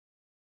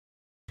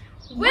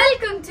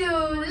Welcome to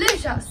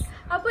Licious.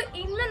 So,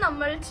 today we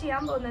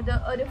will do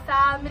a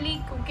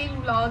family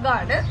cooking vlog.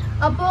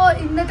 So,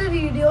 in this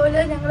video, we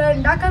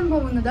will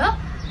do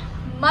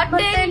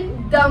Mutton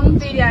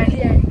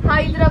Biriyani,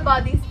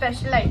 Hyderabadi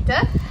special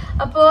item.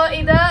 So, this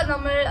is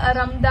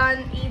Ramadan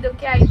Eid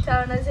item. So,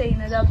 this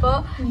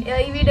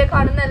video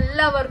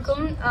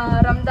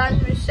Ramadan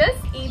wishes,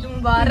 Eid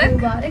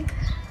Mubarak.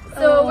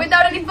 So,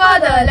 without any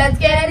further, let's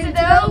get into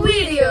the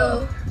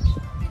video.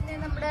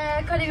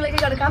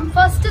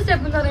 First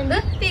step is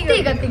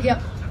tea kathikkya.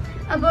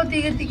 Appo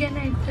tea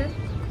kathikkanayitte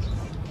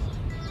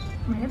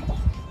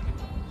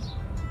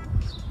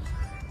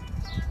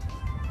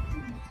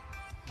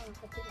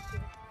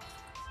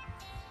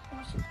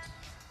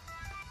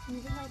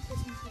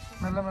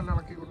mella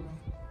ilakki kodukku.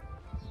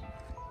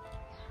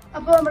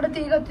 Appo nammade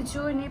tea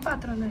kathichu ini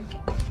pathram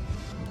vekkam.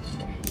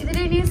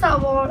 Idile ini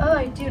savola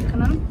vaytti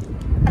edukkanam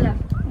alla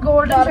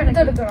golden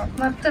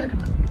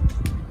vറുത്തെടുക്കണം.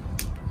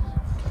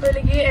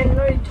 ഇതിലേക്ക് എണ്ണ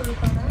ഒഴിച്ചു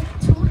കൊടുക്കണം.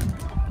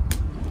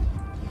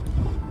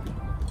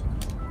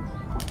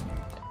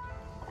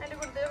 അതിൻ്റെ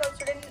കൂടുതൽ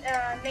കുറച്ചുകൂടി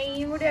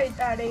നെയ്യും കൂടി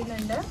ആയിട്ട് ആഡ്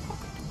ചെയ്യുന്നുണ്ട്.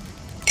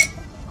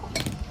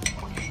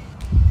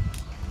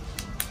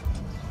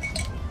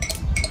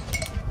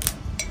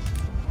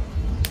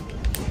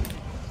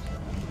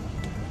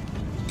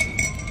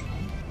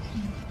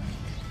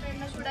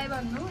 എണ്ണ ചൂടായി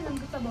വന്നു,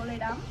 നമുക്ക് സബോള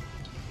ഇടാം.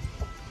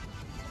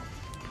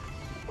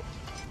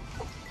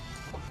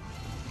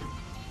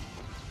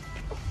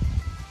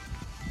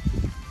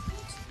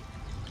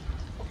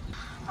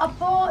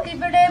 അപ്പോ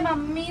ഇവിടെ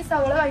മമ്മി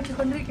സവള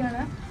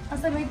കഴിച്ചുകൊണ്ടിരിക്കുകയാണ്. ആ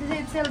സമയത്ത്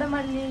ചേച്ചി അവിടെ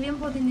മല്ലിയിലും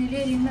പുതിനയിലും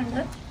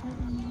എരിയുന്നുണ്ട്.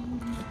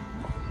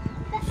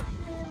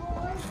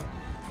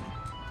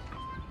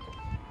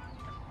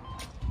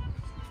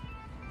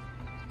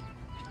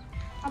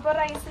 അപ്പോൾ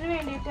റൈസിന്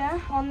വേണ്ടിയിട്ട്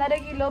 1.5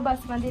 കിലോ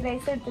ബസ്മതി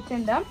റൈസ്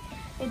എടുത്തിട്ടുണ്ട്.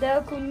 ഇത്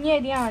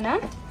കുഞ്ഞരിയാണ്.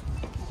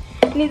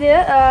 ഇനി ഇത്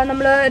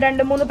നമ്മൾ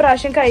 2-3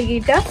 പ്രാവശ്യം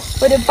കഴുകിയിട്ട്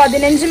ഒരു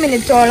 15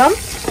 മിനിറ്റോളം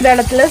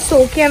വെള്ളത്തിൽ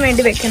സോക്ക് ചെയ്യാൻ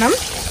വേണ്ടി വെക്കണം.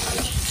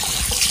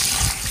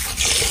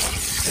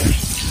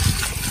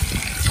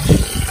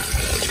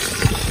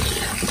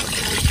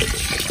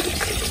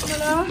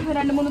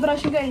 2-3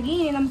 പ്രാവശ്യം കഴുകി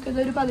ഇനി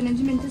നമുക്കിതൊരു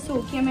 15 മിനിറ്റ്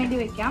സോക്ക് ചെയ്യാൻ വേണ്ടി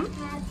വെക്കാം.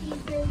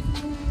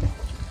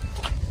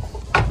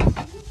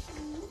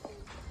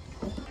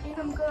 ഇനി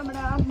നമുക്ക്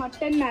നമ്മുടെ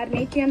മട്ടൺ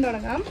മാരിനേറ്റ് ചെയ്യാൻ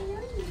തുടങ്ങാം.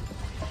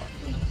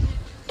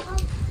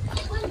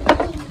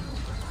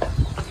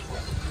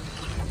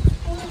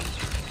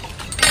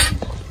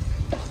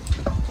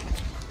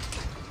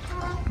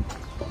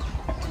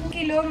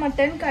 കിലോ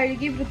മട്ടൺ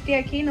കഴുകി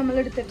വൃത്തിയാക്കി നമ്മൾ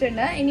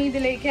എടുത്തിട്ടുണ്ട്. ഇനി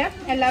ഇതിലേക്ക്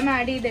എല്ലാം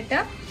ആഡ് ചെയ്തിട്ട്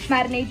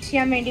മാരിനേറ്റ്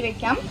ചെയ്യാൻ വേണ്ടി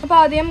വെക്കാം. അപ്പോൾ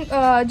ആദ്യം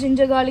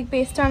ജിഞ്ചർ ഗാർലിക്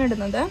പേസ്റ്റ് ആണ്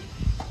ഇടുന്നത്.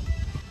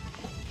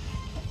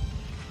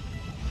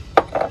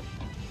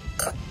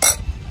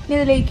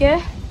 ഇതിലേക്ക്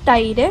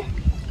തൈര്,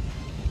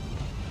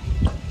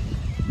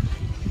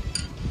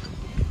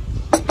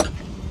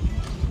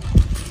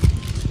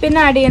 പിന്നെ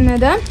ആഡ്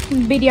ചെയ്യുന്നത്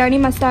ബിരിയാണി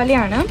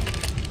മസാലയാണ്.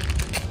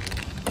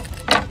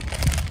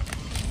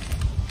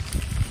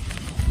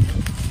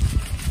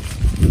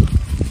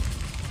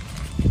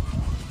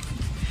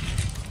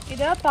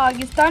 ഇത്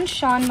പാകിസ്ഥാൻ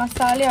ഷാൻ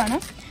മസാലയാണ്.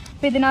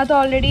 അപ്പോൾ ഇതിനകത്ത്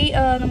ഓൾറെഡി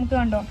നമുക്ക്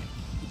കണ്ടോ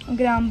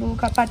ഗ്രാമ്പൂ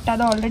പട്ട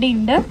അത് ഓൾറെഡി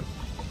ഉണ്ട്.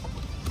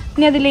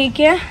 ഇനി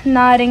അതിലേക്ക്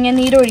നാരങ്ങ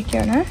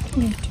നീരൊഴിക്കുകയാണ്.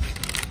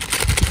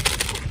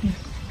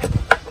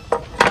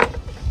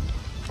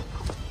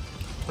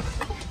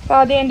 അപ്പോൾ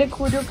ആദ്യം അതിൻ്റെ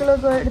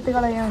കുരുക്കളൊക്കെ എടുത്ത്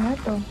കളയാണ്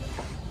കേട്ടോ.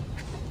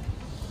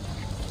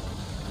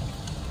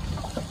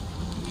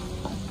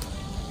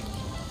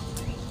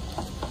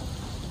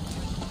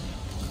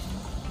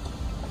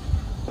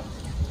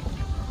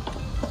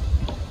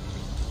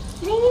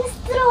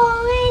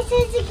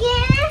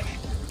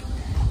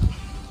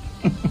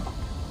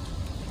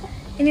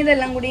 ഇനി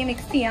ഇതെല്ലാം കൂടി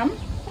മിക്സ് ചെയ്യാം.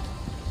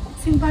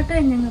 സിമ്പാട്ട്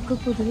ഞങ്ങൾക്ക്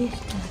പൊതുവെ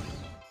ഇഷ്ടമാണ്.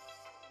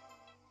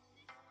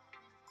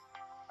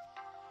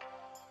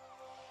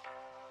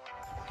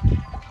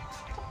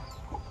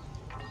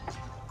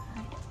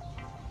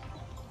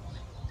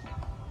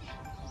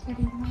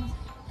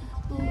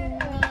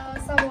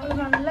 സവോള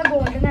നല്ല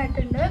ഗോൾഡൻ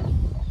ആയിട്ടുണ്ട്.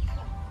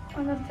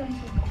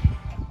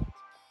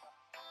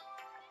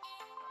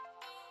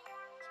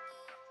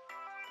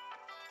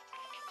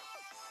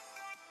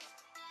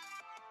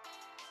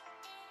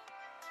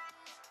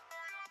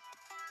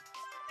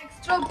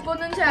 എക്സ്ട്രാ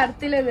ഉപ്പൊന്നും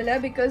ചേർത്തില്ല ഇതില്,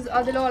 ബിക്കോസ്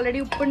അതിൽ ഓൾറെഡി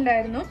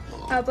ഉപ്പുണ്ടായിരുന്നു.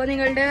 അപ്പോൾ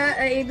നിങ്ങളുടെ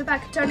ഏത്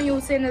പാക്കറ്റാണ്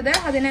യൂസ് ചെയ്യുന്നത്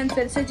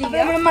അതിനനുസരിച്ച്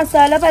ചെയ്യാം. നമ്മൾ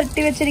മസാല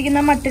പരട്ടി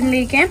വെച്ചിരിക്കുന്ന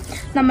മട്ടനിലേക്ക്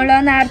നമ്മൾ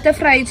നേരത്തെ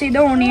ഫ്രൈ ചെയ്ത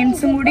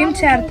ഓണിയൻസും കൂടിയും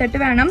ചേർത്തിട്ട്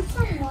വേണം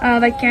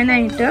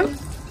വയ്ക്കാനായിട്ട്.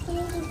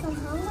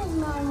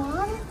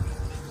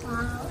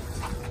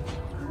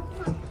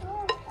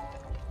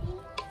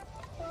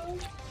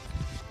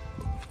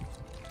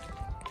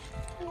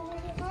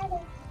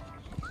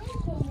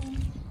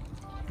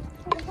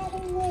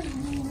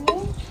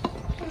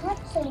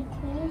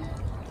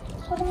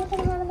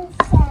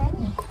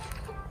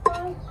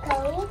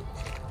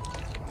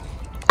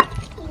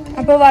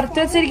 അപ്പോൾ വറുത്ത്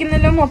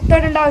വെച്ചിരിക്കുന്നതിലും മൊത്തം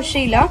ഇടേണ്ട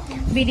ആവശ്യമില്ല.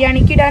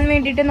 ബിരിയാണിക്ക് ഇടാൻ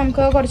വേണ്ടിയിട്ട്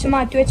നമുക്ക് കുറച്ച്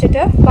മാറ്റി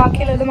വെച്ചിട്ട്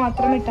ബാക്കിയുള്ളത്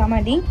മാത്രം ഇട്ടാൽ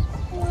മതി.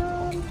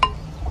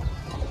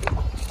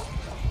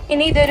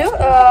 ഇനി ഇതൊരു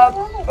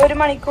 1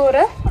 മണിക്കൂർ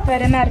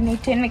വരെ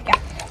മാരിനേറ്റ് ചെയ്യാൻ വെക്കാം.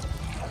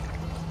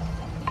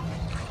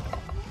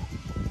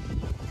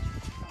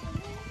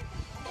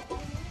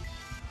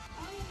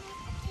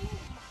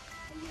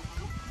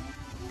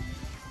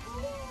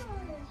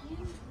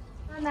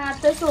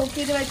 നേരത്തെ സോക്ക്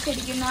ചെയ്ത്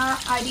വെച്ചിരിക്കുന്ന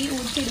അരി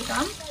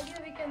ഊറ്റിയെടുക്കാം. അരി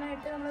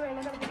വെക്കാനായിട്ട് നമ്മൾ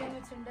വെള്ളം തിളപ്പിക്കാൻ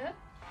വെച്ചിട്ടുണ്ട്.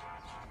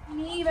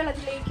 ഇനി ഈ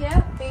വെള്ളത്തിലേക്ക്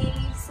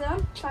ബേസ്,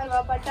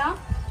 കറുവാപ്പട്ട,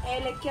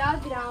 ഏലക്ക,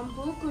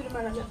 ഗ്രാമ്പൂ,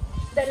 കുരുമുളക്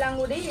ഇതെല്ലാം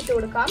കൂടി ഇട്ട്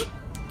കൊടുക്കാം.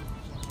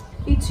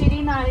 ഇച്ചിരി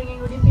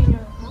നാരങ്ങയും കൂടി പിഴിഞ്ഞ്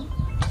കൊടുക്കണം.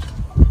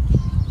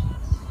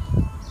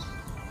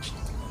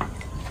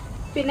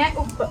 പിന്നെ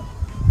ഉപ്പ്.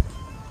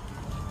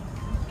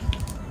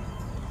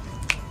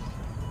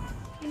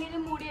 ഇനി ഇത്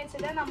മൂടി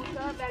വെച്ചിട്ട്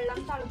നമുക്ക് വെള്ളം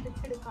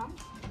തിളപ്പിച്ചെടുക്കാം.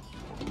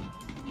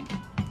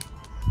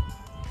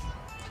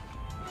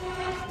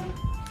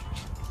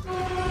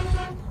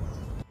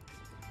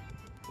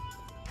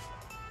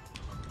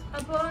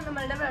 അപ്പോൾ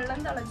നമ്മളുടെ വെള്ളം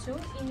തിളച്ചു.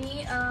 ഇനി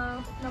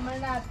നമ്മൾ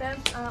നേരത്തെ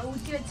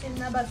ഊറ്റി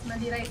വെച്ചിരുന്ന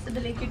ബസ്മതി റൈസ്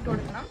ഇതിലേക്ക് ഇട്ട്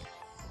കൊടുക്കണം.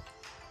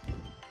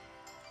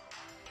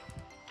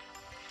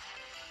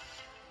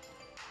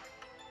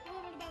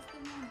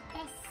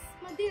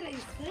 ബസ്മതി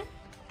റൈസ്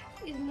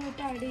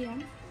ഇതിലോട്ട് ആഡ് ചെയ്യാം.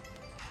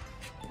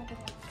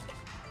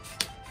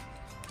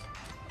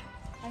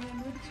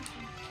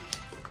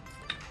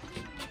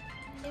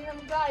 ഇനി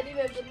നമുക്ക് അരി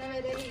വെക്കുന്ന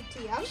വരെ വെയിറ്റ്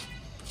ചെയ്യാം.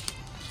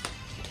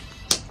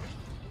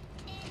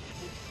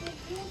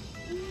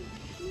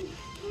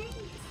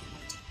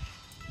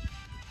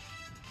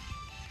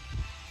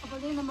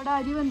 അപ്പോൾ നമ്മുടെ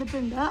അരി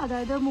വെന്തിട്ടുണ്ട്,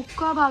 അതായത്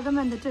 3/4 ഭാഗം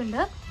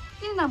വെന്തിട്ടുണ്ട്.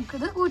 ഇനി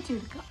നമുക്കിത്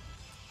ഊറ്റിയെടുക്കാം.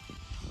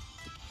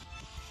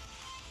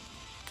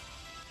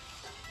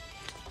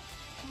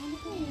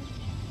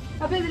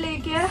 അപ്പോൾ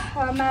ഇതിലേക്ക്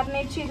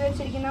മാരിനേറ്റ് ചെയ്ത്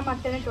വെച്ചിരിക്കുന്ന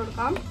മട്ടൻ ഇട്ട്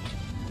കൊടുക്കാം.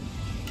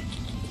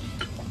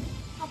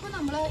 അപ്പോൾ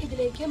നമ്മൾ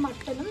ഇതിലേക്ക്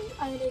മട്ടനും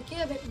അതിലേക്ക്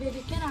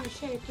വേവിക്കാൻ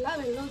ആവശ്യമായിട്ടുള്ള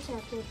വെള്ളവും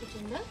ചേർത്ത്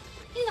വെച്ചിട്ടുണ്ട്.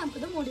 ഇനി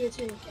നമുക്കിത് മൂടി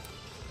വെച്ച് വേവിക്കാം.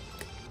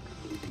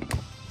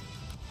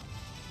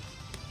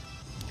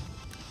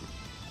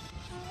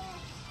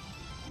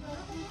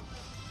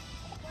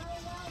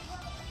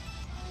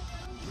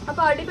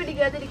 അപ്പോൾ അടി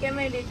പിടിക്കാതിരിക്കാൻ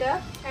വേണ്ടിയിട്ട്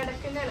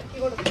ഇടയ്ക്കൊന്ന് ഇളക്കി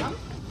കൊടുക്കണം.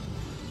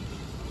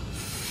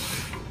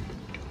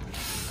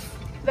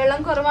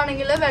 വെള്ളം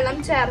കുറവാണെങ്കിൽ വെള്ളം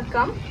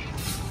ചേർക്കാം.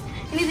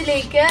 ഇനി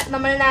ഇതിലേക്ക്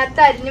നമ്മൾ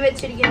നേരത്തെ അരിഞ്ഞു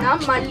വെച്ചിരിക്കുന്ന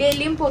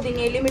മല്ലിയിലയും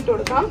പുതിനയിലയും ഇട്ട്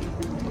കൊടുക്കാം.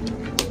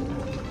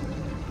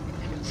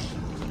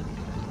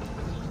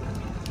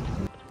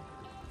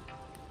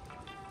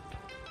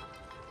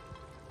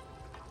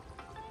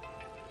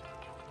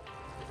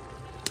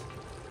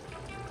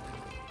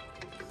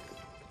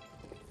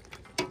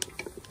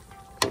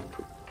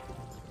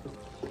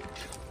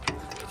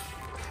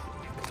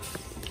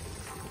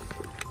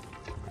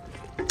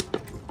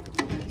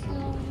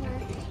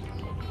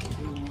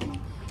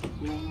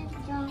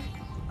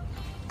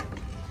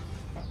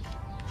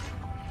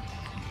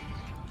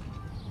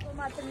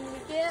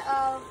 മട്ടനിലേക്ക്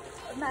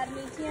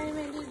മാരിനേറ്റ് ചെയ്യാൻ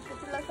വേണ്ടി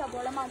ഇട്ടിട്ടുള്ള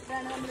സബോള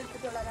മാത്രമാണ് നമ്മൾ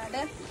ഇട്ടിട്ടുള്ളത്.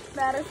 അല്ലാതെ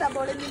വേറെ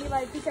സബോള ഇനി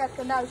വഴറ്റി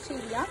ചേർക്കേണ്ട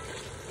ആവശ്യമില്ല.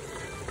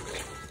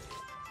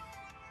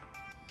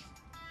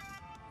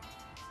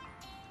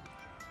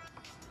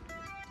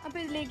 അപ്പോൾ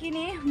ഇതിലേക്ക്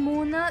ഇനി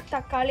 3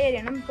 തക്കാളി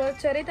അരിയണം. ഇപ്പോൾ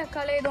ചെറിയ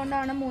തക്കാളി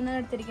ആയതുകൊണ്ടാണ് 3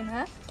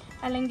 എടുത്തിരിക്കുന്നത്,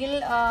 അല്ലെങ്കിൽ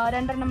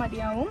 2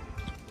 മതിയാവും.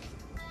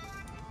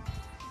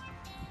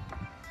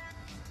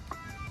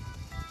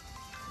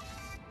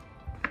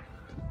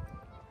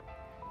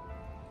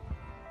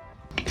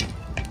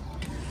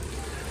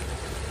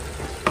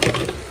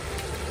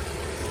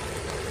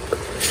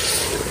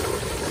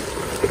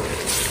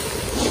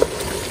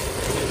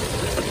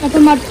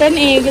 അപ്പോൾ മട്ടൻ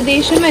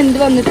ഏകദേശം വെന്ത്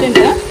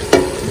വന്നിട്ടുണ്ട്.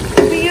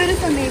 അപ്പോൾ ഈ ഒരു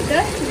സമയത്ത്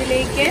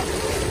ഇതിലേക്ക്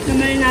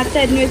നമ്മൾ നേരത്തെ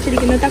അരിഞ്ഞു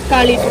വെച്ചിരിക്കുന്ന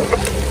തക്കാളി ഇട്ടു.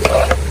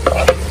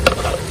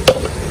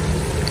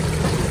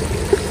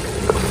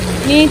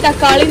 ഇനി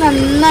തക്കാളി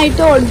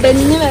നന്നായിട്ട്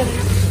ഉടഞ്ഞ് വരണം.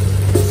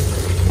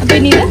 അപ്പോൾ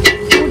ഇനി ഇത്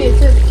മൂടി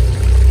വെച്ച് വെക്കും.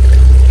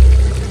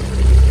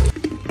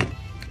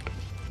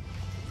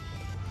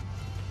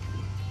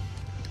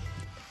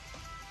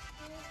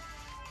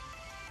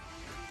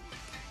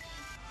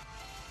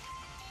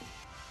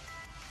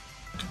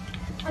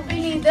 അപ്പോൾ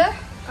ഇനി ഇത്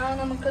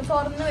നമുക്ക്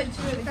തുറന്ന് വെച്ച്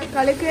വരും.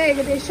 തക്കാളിക്ക്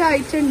ഏകദേശം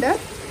ആയിട്ടുണ്ട്,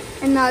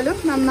 എന്നാലും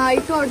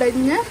നന്നായിട്ട്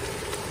ഉടഞ്ഞ്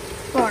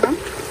പോകണം.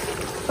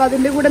 അപ്പോൾ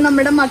അതിൻ്റെ കൂടെ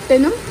നമ്മുടെ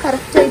മട്ടനും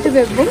കറക്റ്റായിട്ട്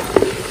വെവും.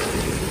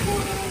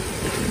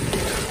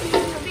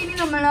 അപ്പോൾ ഇനി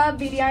നമ്മൾ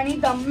ബിരിയാണി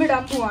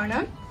ദമ്മിടാൻ പോവാണ്.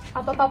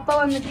 അപ്പോൾ പപ്പ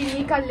വന്നിട്ട്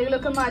ഇനി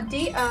കല്ലുകളൊക്കെ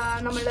മാറ്റി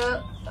നമ്മൾ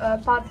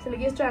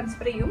പാത്രത്തിലേക്ക്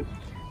ട്രാൻസ്ഫർ ചെയ്യും.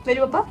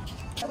 വരും പപ്പ.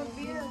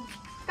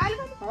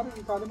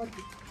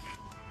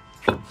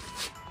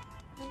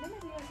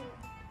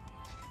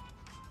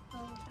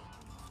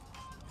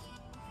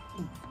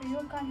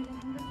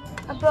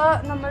 അപ്പോൾ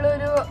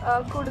നമ്മളൊരു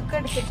കുടുക്ക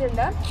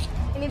എടുത്തിട്ടുണ്ട്.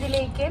 ഇനി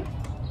ഇതിലേക്ക്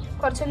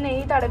കുറച്ച്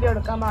നെയ്യ് തടവി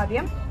കൊടുക്കാം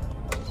ആദ്യം.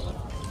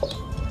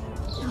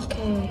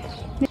 ഓക്കെ,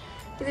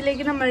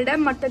 ഇതിലേക്ക് നമ്മളുടെ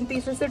മട്ടൺ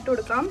പീസസ് ഇട്ട്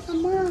കൊടുക്കാം.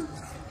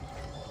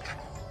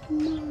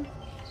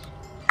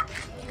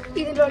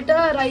 ഇതിലോട്ട്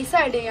റൈസ്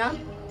ആഡ് ചെയ്യാം.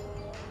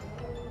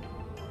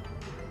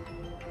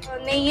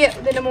 നെയ്യ്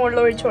ഇതിൻ്റെ മുകളിൽ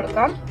ഒഴിച്ചു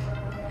കൊടുക്കാം.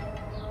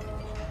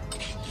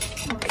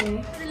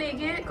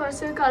 ഇതിലേക്ക്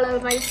കുറച്ച് കളർ,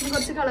 റൈസിന്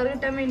കുറച്ച് കളർ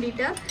കിട്ടാൻ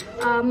വേണ്ടിയിട്ട്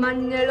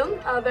മഞ്ഞളും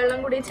വെള്ളം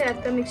കൂടി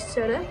ചേർത്ത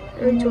മിക്സ്ചർ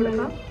ഒഴിച്ചു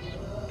കൊടുക്കാം.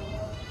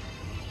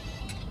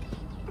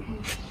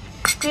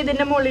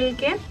 ഇതിന്റെ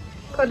മുകളിലേക്ക്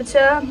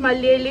കുറച്ച്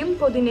മല്ലിയിലയും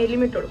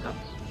പുതിനയിലയും ഇട്ട് കൊടുക്കാം.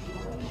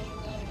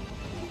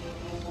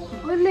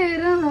 ഒരു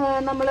ലെയർ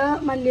നമ്മൾ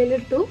മല്ലിയില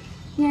ഇട്ടു.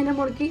 ഞാൻ എൻ്റെ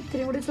മുകളിലേക്ക്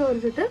ഇത്തിരി കൂടി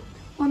ചോറിട്ടിട്ട്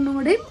ഒന്നും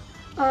കൂടി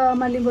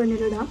മല്ലിയും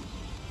പുതിനയിലിടാം.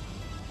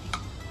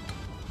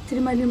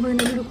 ഇത്തിരി മല്ലിയും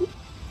പുതിനയിലും എടുക്കും.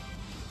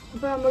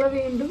 അപ്പോൾ നമ്മൾ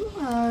വീണ്ടും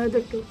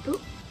ഇതിട്ടു.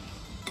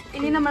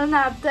 ഇനി നമ്മൾ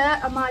നേരത്തെ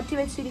മാറ്റി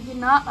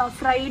വെച്ചിരിക്കുന്ന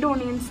ഫ്രൈഡ്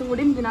ഓണിയൻസും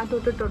കൂടി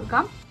ഇതിനകത്തോട്ട് ഇട്ട്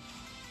കൊടുക്കാം.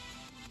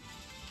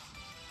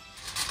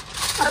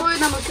 അപ്പോൾ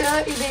നമുക്ക്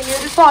ഇതിനെ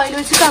ഒരു ഫോയിൽ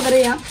വെച്ച് കവർ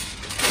ചെയ്യാം.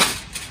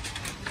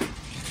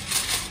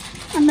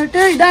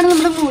 എന്നിട്ട് ഇതാണ്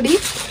നമ്മുടെ മൂടി,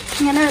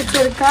 ഇങ്ങനെ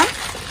വെച്ചെടുക്കാം.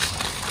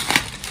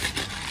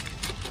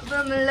 അപ്പോൾ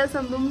നമ്മളുടെ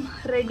സംഭവം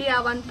റെഡി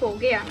ആവാൻ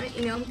പോവുകയാണ്.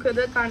 ഇനി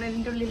നമുക്കിത്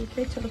കണലിൻ്റെ ഉള്ളിലേക്ക്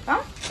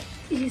വെച്ചെടുക്കാം.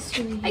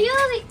 അയ്യോ,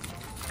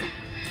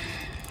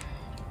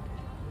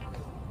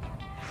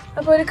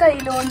 അപ്പോൾ ഒരു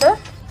കയ്യിലുകൊണ്ട്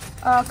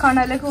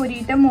കണല്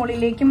കോരിയിട്ട്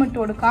മുകളിലേക്കും ഇട്ട്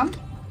കൊടുക്കാം.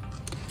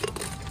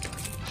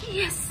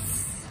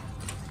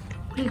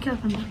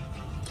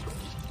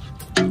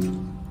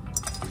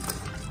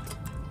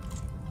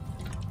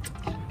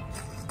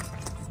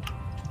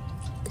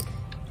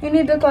 ഇനി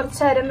ഇത്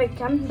കുറച്ച് നേരം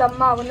വെക്കാം,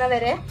 ദമ്മാവുന്ന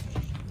വരെ.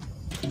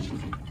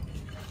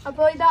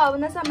 അപ്പോൾ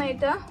ഇതാവുന്ന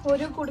സമയത്ത്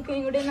ഒരു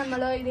കുടുക്കയും കൂടി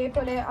നമ്മൾ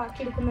ഇതേപോലെ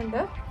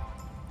ആക്കിയെടുക്കുന്നുണ്ട്.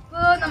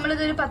 അപ്പോൾ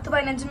നമ്മളിതൊരു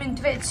 10-15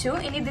 മിനിറ്റ് വെച്ചു.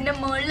 ഇനി ഇതിന്റെ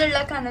മുകളിലുള്ള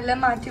കനല്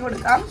മാറ്റി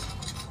കൊടുക്കാം.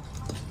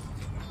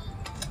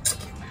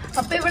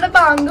 അപ്പൊ ഇവിടെ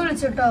ബാങ്ക്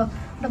വിളിച്ചു.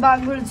 ഇവിടെ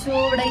ബാങ്ക് വിളിച്ചു.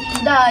 ഇവിടെ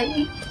ഇതായി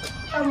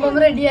സംഭവം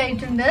റെഡി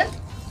ആയിട്ടുണ്ട്.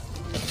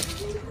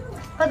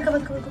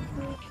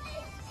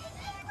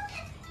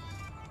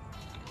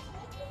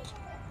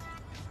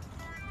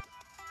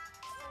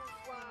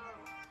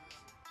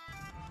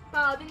 അപ്പൊ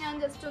ആദ്യം ഞാൻ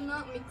ജസ്റ്റ് ഒന്ന്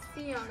മിക്സ്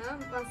ചെയ്യാണ്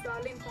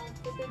മസാലയും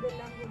പാക്കറ്റ്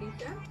ഇതെല്ലാം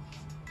കൂടിയിട്ട്.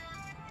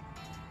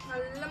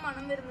 നല്ല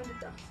മണം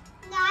വരുന്നുണ്ട്.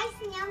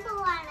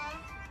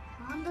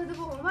 ഇത്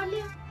പോവാല്ല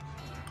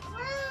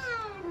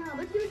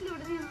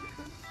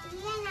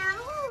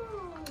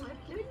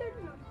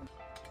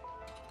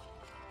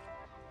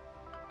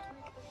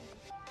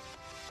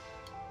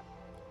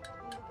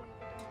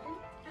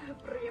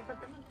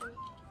പ്രിയപ്പെട്ട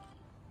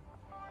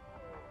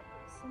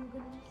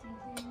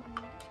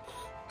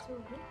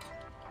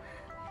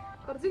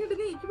കുറച്ച്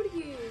കിട്ടുന്ന എനിക്ക്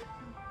പിടിക്കേ.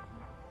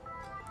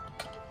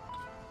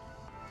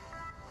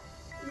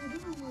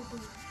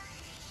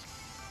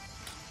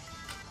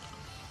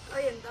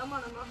 എന്താ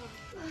മണമാ,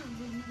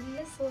 നല്ല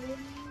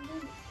സ്വയം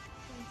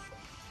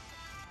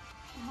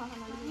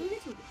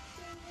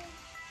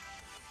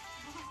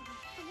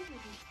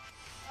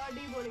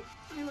അടിപൊളി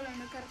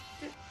അടിപൊളിയാണ്.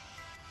 കറക്റ്റ്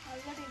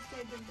നല്ല ടേസ്റ്റ്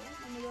ആയിട്ടുണ്ട്.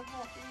 നമ്മൾ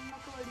ഹോട്ടലിൽ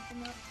നിന്നൊക്കെ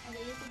മേടിക്കുന്ന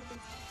അതേ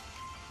ടേസ്റ്റ്.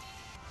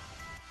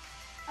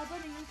 അപ്പോൾ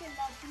നിങ്ങൾക്ക്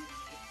എല്ലാവർക്കും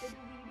ഒരു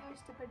വീഡിയോ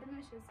ഇഷ്ടപ്പെട്ടെന്ന്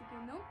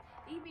വിശ്വസിക്കുന്നു.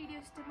 ഈ വീഡിയോ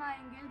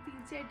ഇഷ്ടമായെങ്കിൽ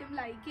തീർച്ചയായിട്ടും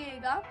ലൈക്ക്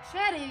ചെയ്യുക,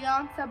 ഷെയർ ചെയ്യുക,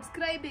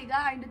 സബ്സ്ക്രൈബ് ചെയ്യുക,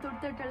 അതിൻ്റെ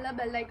തൊട്ടിട്ടുള്ള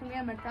ബെല്ലൈക്കൺ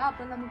അമർത്തുക.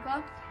 അപ്പോൾ നമുക്ക്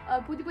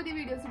പുതിയ പുതിയ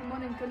വീഡിയോസ് ഇടുമ്പോൾ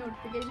നിങ്ങൾക്ക്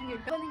നോട്ടിഫിക്കേഷൻ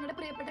കിട്ടും. അപ്പോൾ നിങ്ങളുടെ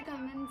പ്രിയപ്പെട്ട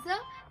കമൻറ്റ്സ്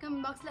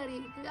കമൻറ്റ് ബോക്സിൽ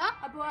അറിയിക്കുക.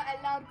 അപ്പോൾ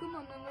എല്ലാവർക്കും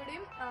ഒന്നും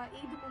കൂടിയും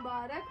ഈദ്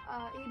മുബാറക്.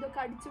 ഈദൊക്കെ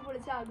അടിച്ചു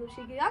പൊളിച്ച്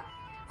ആഘോഷിക്കുക.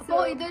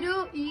 അപ്പോൾ ഇതൊരു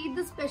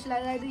ഈദ് സ്പെഷ്യൽ,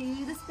 അതായത്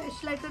ഈദ്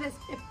സ്പെഷ്യൽ ആയിട്ടൊരു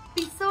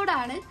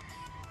എപ്പിസോഡാണ്.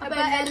 അപ്പൊ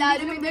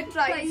എല്ലാവരും ഇത്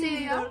ട്രൈ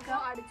ചെയ്യുക.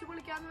 അടിച്ചു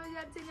പൊളിക്കാന്ന്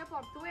വിചാരിച്ചു കഴിഞ്ഞാൽ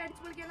പുറത്തു പോയി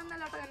അടിച്ചു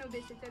പൊളിക്കാനൊന്നല്ല കേട്ടോ ഞാൻ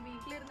ഉദ്ദേശിച്ചത്.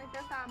 വീട്ടിലിരുന്നിട്ട്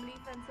ഫാമിലി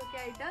ഫ്രണ്ട്സ് ഒക്കെ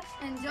ആയിട്ട്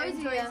എൻജോയ്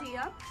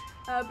ചെയ്യാം.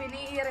 പിന്നെ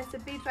ഈ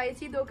റെസിപ്പി ട്രൈ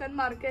ചെയ്ത് നോക്കാൻ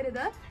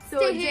മറക്കരുത്.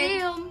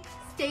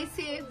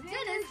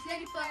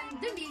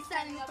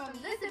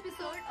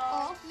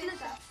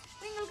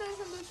 നിങ്ങൾക്ക്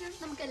സന്തോഷം,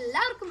 നമുക്ക്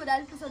എല്ലാവർക്കും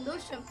ഒരാൾക്ക്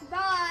സന്തോഷം.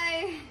 ബൈ.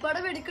 ഇവിടെ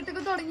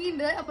വെടിക്കെട്ടൊക്കെ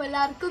തുടങ്ങിയിട്ടുണ്ട്. അപ്പൊ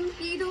എല്ലാവർക്കും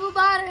ഈദ്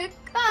മുബാറക്.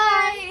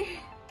 ബൈ.